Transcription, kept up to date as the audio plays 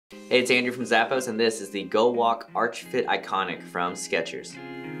Hey, it's Andrew from Zappos, and this is the Go Walk Arch Fit Iconic from Skechers.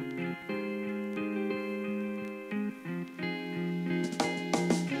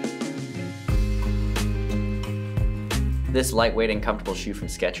 This lightweight and comfortable shoe from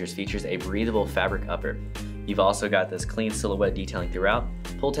Skechers features a breathable fabric upper. You've also got this clean silhouette detailing throughout.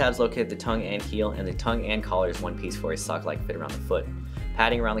 Pull tabs locate the tongue and heel, and the tongue and collar is one piece for a sock-like fit around the foot.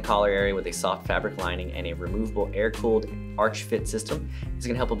 Padding around the collar area with a soft fabric lining and a removable air-cooled arch fit system is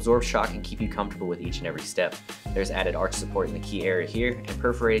going to help absorb shock and keep you comfortable with each and every step. There's added arch support in the key area here and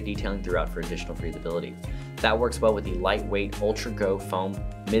perforated detailing throughout for additional breathability. That works well with the lightweight ULTRA GO foam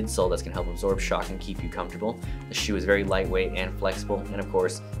midsole that's going to help absorb shock and keep you comfortable. The shoe is very lightweight and flexible, and of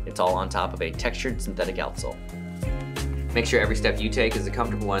course, it's all on top of a textured synthetic outsole. Make sure every step you take is a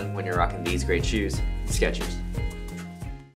comfortable one when you're rocking these great shoes. Skechers.